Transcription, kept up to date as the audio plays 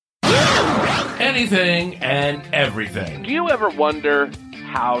anything and everything. Do you ever wonder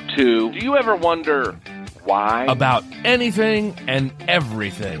how to? Do you ever wonder why? About anything and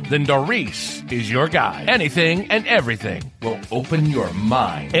everything. Then Doris is your guide. Anything and everything will open your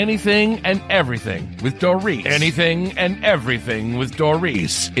mind. Anything and everything with Doris. Anything and everything with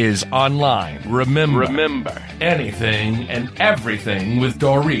Doris is online. Remember. Anything and everything with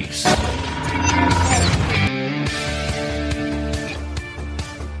Doris.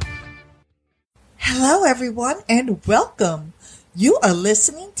 Hello, everyone, and welcome. You are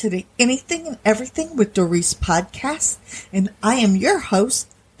listening to the Anything and Everything with Doris podcast, and I am your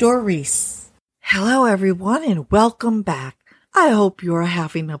host, Doris. Hello, everyone, and welcome back. I hope you are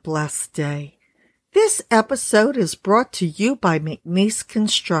having a blessed day. This episode is brought to you by McNeese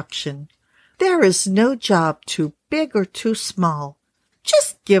Construction. There is no job too big or too small.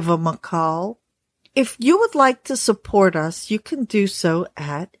 Just give them a call. If you would like to support us, you can do so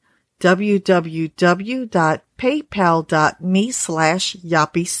at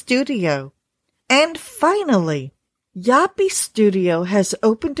www.paypal.me/YappyStudio. And finally, Yappy Studio has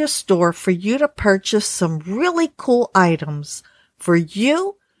opened a store for you to purchase some really cool items for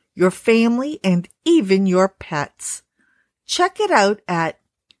you, your family, and even your pets. Check it out at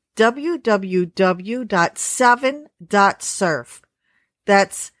www.7.surf.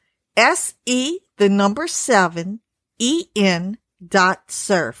 That's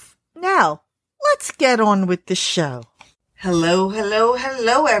SE7EN.surf. Now, let's get on with the show. Hello,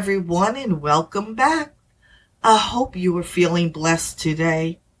 everyone, and welcome back. I hope you are feeling blessed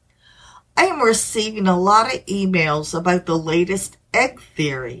today. I am receiving a lot of emails about the latest egg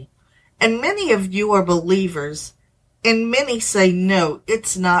theory, and many of you are believers, and many say no,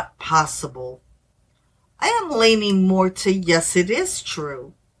 it's not possible. I am leaning more to yes, it is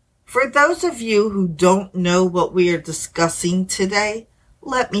true. For those of you who don't know what we are discussing today,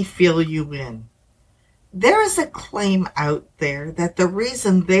 let me fill you in. There is a claim out there that the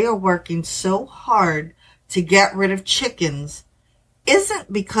reason they are working so hard to get rid of chickens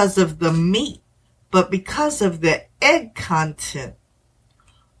isn't because of the meat, but because of the egg content.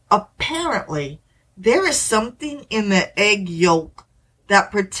 Apparently, there is something in the egg yolk that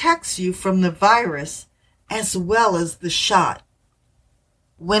protects you from the virus as well as the shot.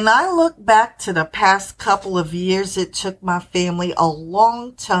 When I look back to the past couple of years, it took my family a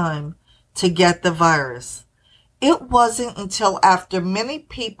long time to get the virus. It wasn't until after many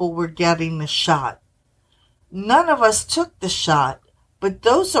people were getting the shot. None of us took the shot, but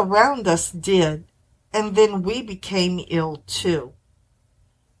those around us did, and then we became ill too.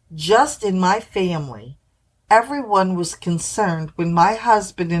 Just in my family, everyone was concerned when my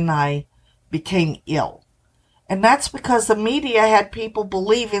husband and I became ill. And that's because the media had people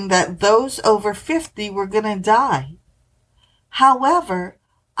believing that those over 50 were going to die. However,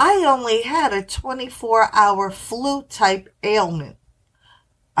 I only had a 24-hour flu-type ailment.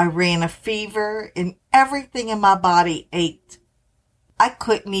 I ran a fever and everything in my body ached. I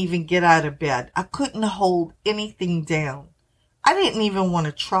couldn't even get out of bed. I couldn't hold anything down. I didn't even want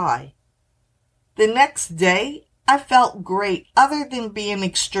to try. The next day, I felt great other than being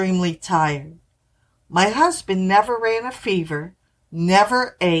extremely tired. My husband never ran a fever,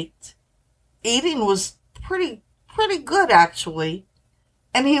 never ached. Eating was pretty good, actually.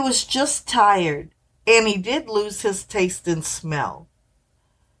 And he was just tired, and he did lose his taste and smell.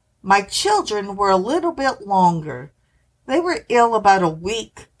 My children were a little bit longer. They were ill about a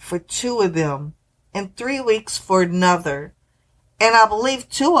week for 2 of them, and 3 weeks for another. And I believe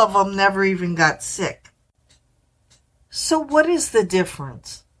 2 of them never even got sick. So what is the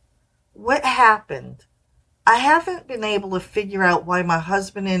difference? What happened? I haven't been able to figure out why my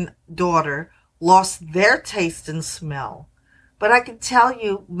husband and daughter lost their taste and smell. But I can tell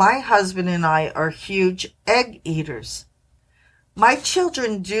you my husband and I are huge egg eaters. My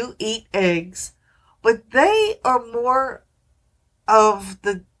children do eat eggs, but they are more of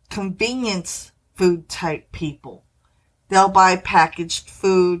the convenience food type people. They'll buy packaged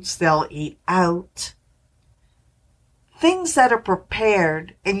foods, they'll eat out. Things that are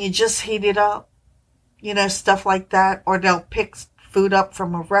prepared and you just heat it up, stuff like that. Or they'll pick food up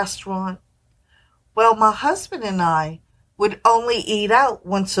from a restaurant. Well, my husband and I would only eat out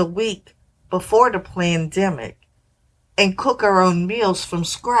once a week before the pandemic and cook our own meals from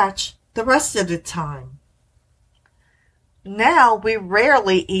scratch the rest of the time. Now we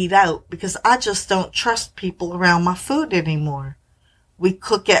rarely eat out because I just don't trust people around my food anymore. We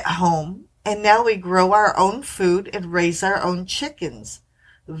cook at home, and now we grow our own food and raise our own chickens,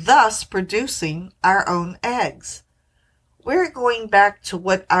 thus producing our own eggs. We're going back to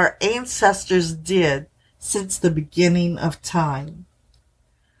what our ancestors did since the beginning of time.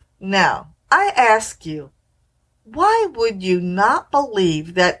 Now, I ask you, why would you not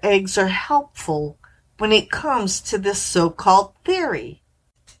believe that eggs are helpful when it comes to this so-called theory?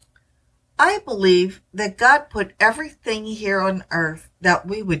 I believe that God put everything here on earth that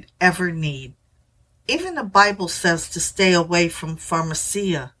we would ever need. Even the Bible says to stay away from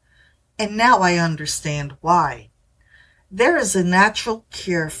pharmacia, and now I understand why. There is a natural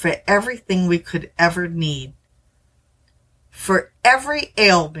cure for everything we could ever need. For every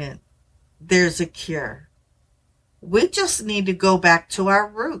ailment, there's a cure. We just need to go back to our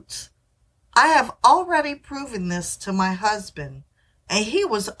roots. I have already proven this to my husband, and he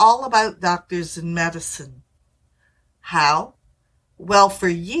was all about doctors and medicine. How? Well, for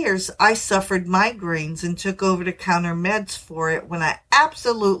years I suffered migraines and took over-the-counter meds for it when I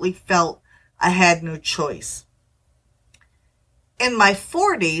absolutely felt I had no choice. In my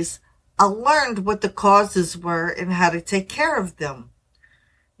 40s, I learned what the causes were and how to take care of them.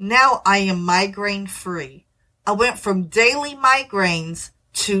 Now I am migraine-free. I went from daily migraines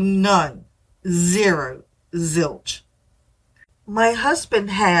to none. Zero. Zilch. My husband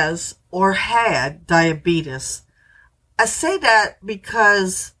has or had diabetes. I say that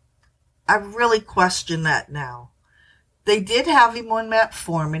because I really question that now. They did have him on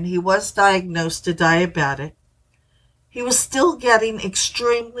metformin. He was diagnosed a diabetic. He was still getting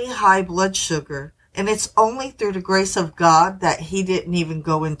extremely high blood sugar, and it's only through the grace of God that he didn't even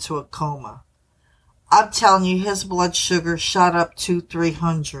go into a coma. I'm telling you, his blood sugar shot up to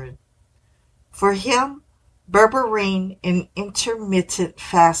 300. For him, berberine and intermittent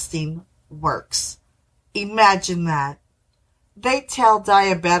fasting works. Imagine that. They tell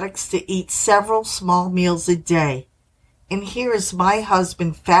diabetics to eat several small meals a day. And here is my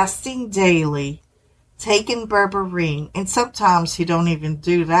husband fasting daily, taking berberine, and sometimes he don't even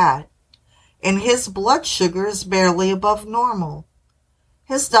do that. And his blood sugar is barely above normal.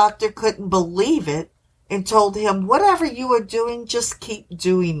 His doctor couldn't believe it and told him, whatever you are doing, just keep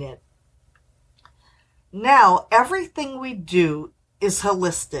doing it. Now, everything we do is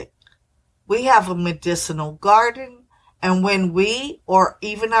holistic. We have a medicinal garden, and when we or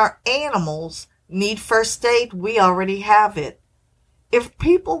even our animals need first aid, we already have it. If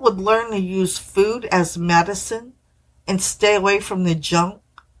people would learn to use food as medicine and stay away from the junk,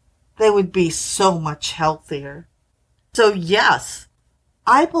 they would be so much healthier. So yes,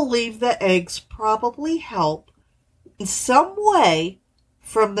 I believe that eggs probably help in some way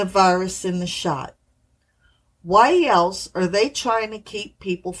from the virus in the shot. Why else are they trying to keep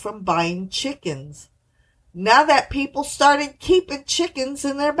people from buying chickens? Now that people started keeping chickens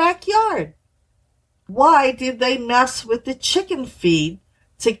in their backyard. Why did they mess with the chicken feed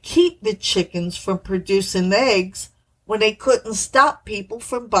to keep the chickens from producing eggs when they couldn't stop people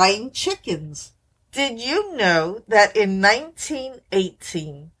from buying chickens? Did you know that in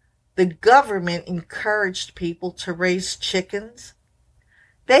 1918, the government encouraged people to raise chickens?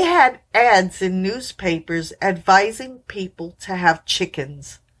 They had ads in newspapers advising people to have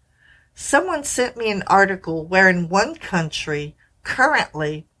chickens. Someone sent me an article where in one country,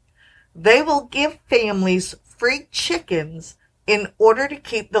 currently, they will give families free chickens in order to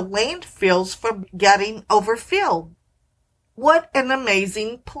keep the landfills from getting overfilled. What an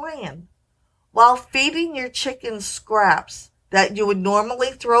amazing plan. While feeding your chickens scraps that you would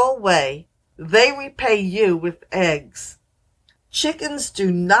normally throw away, they repay you with eggs. Chickens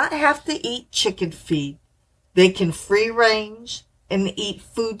do not have to eat chicken feed. They can free range and eat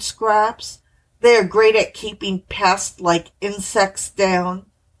food scraps. They are great at keeping pests like insects down.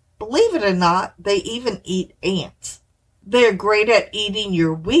 Believe it or not, they even eat ants. They're great at eating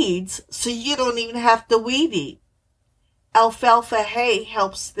your weeds, so you don't even have to weed eat. Alfalfa hay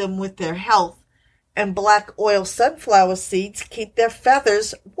helps them with their health, and black oil sunflower seeds keep their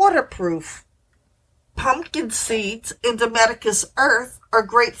feathers waterproof. Pumpkin seeds and Domiticus earth are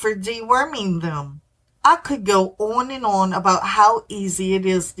great for deworming them. I could go on and on about how easy it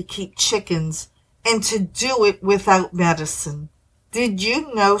is to keep chickens and to do it without medicine. Did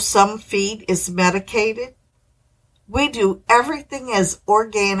you know some feed is medicated? We do everything as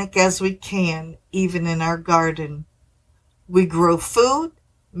organic as we can, even in our garden. We grow food,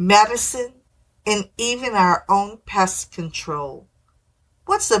 medicine, and even our own pest control.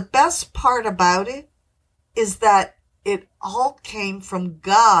 What's the best part about it is that it all came from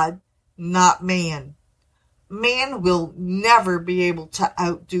God, not man. Man will never be able to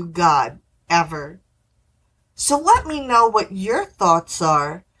outdo God, ever. So let me know what your thoughts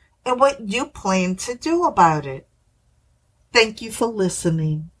are and what you plan to do about it. Thank you for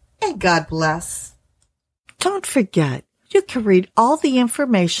listening, and God bless. Don't forget, You can read all the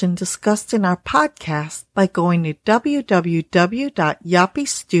information discussed in our podcast by going to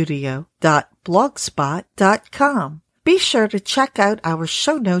www.yappystudio.blogspot.com. Be sure to check out our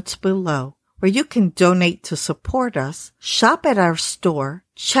show notes below, where you can donate to support us, shop at our store,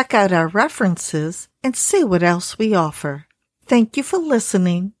 check out our references, and see what else we offer. Thank you for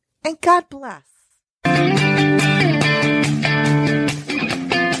listening, and God bless.